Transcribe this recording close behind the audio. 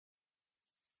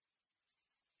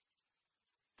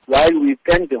While we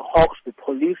thank the Hawks, the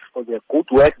police, for the good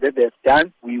work that they've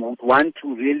done, we would want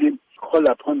to really call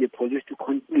upon the police to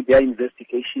continue their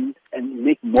investigation and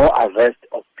make more arrests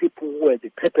of people who are the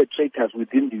perpetrators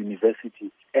within the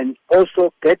university, and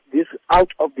also get this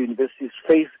out of the university's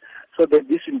face so that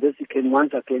this university can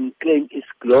once again claim its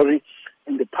glory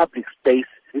in the public space.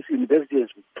 This university has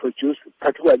produced,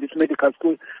 particularly this medical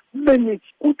school, many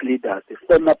good leaders. The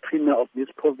former premier of this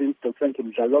province, Dr.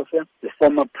 Mjalose, the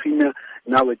former premier,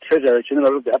 now a treasurer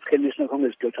general of the African National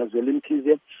Congress, Dr.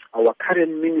 Mkize, our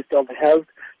current minister of health,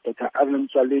 Dr. Avram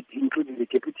Swaleti, including the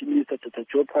deputy minister, Dr.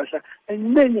 Joe Pasha,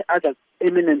 and many other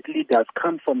eminent leaders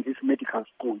come from this medical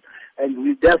school. And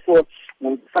we therefore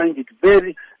will find it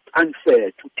very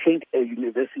unfair to taint a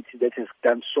university that has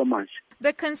done so much.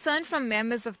 The concern from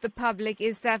members of the public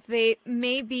is that they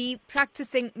may be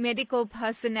practicing medical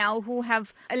personnel who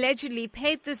have allegedly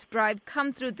paid this bribe,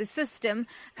 come through the system,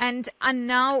 and are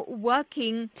now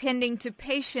working, tending to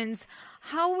patients.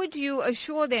 How would you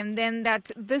assure them then that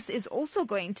this is also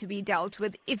going to be dealt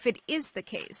with if it is the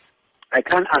case? I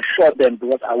can't assure them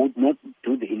because I would not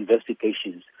do the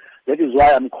investigations. That is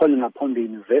why I'm calling upon the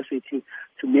university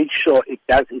to make sure it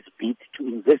does its bit to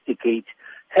investigate.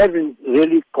 Having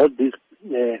really got these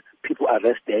people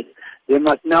arrested, they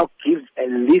must now give a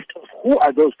list of who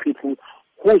are those people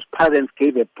whose parents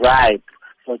gave a bribe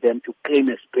for them to claim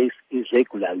a space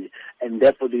irregularly, and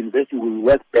therefore the university will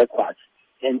work backwards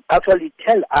and actually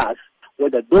tell us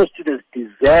whether those students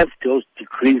deserve those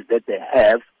degrees that they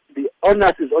have. The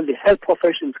onus is on the Health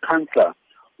Professions Council,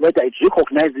 whether it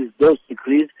recognizes those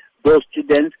degrees, those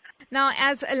students. Now,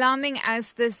 as alarming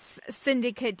as this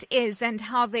syndicate is and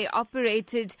how they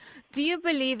operated, do you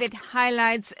believe it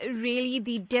highlights really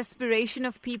the desperation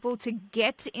of people to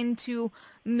get into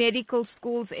medical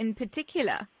schools in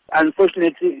particular?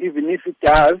 Unfortunately, even if it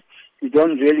does, we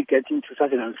don't really get into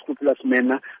such an unscrupulous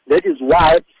manner. That is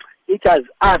why it has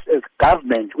us as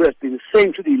government who has been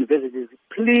saying to the universities,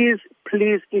 please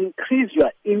increase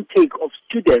your intake of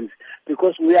students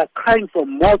because we are crying for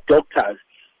more doctors.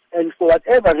 And for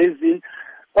whatever reason,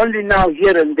 only now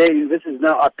here and there, universities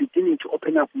now are beginning to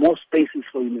open up more spaces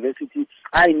for university.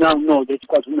 I now know that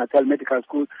KwaZulu-Natal Medical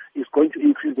School is going to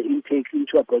increase the intake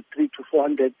into about 300 to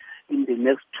 400 in the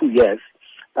next 2 years.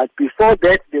 But before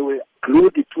that, they were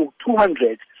glued to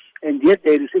 200, and yet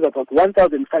they received about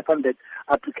 1,500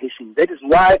 applications. That is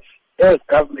why, as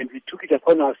government, we took it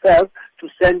upon ourselves to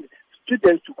send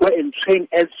students to go and train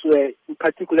elsewhere, in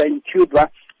particular in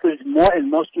Cuba, so that more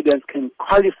and more students can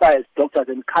qualify as doctors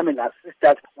and come and assist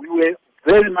us. We were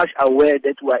very much aware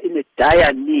that we are in a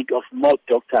dire need of more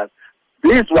doctors.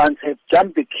 These ones have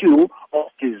jumped the queue of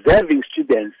deserving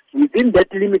students. Within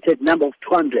that limited number of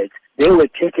 200, they were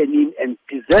taken in, and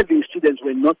deserving students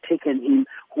were not taken in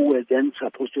who were then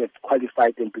supposed to have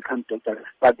qualified and become doctors.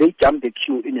 But they jumped the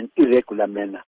queue in an irregular manner.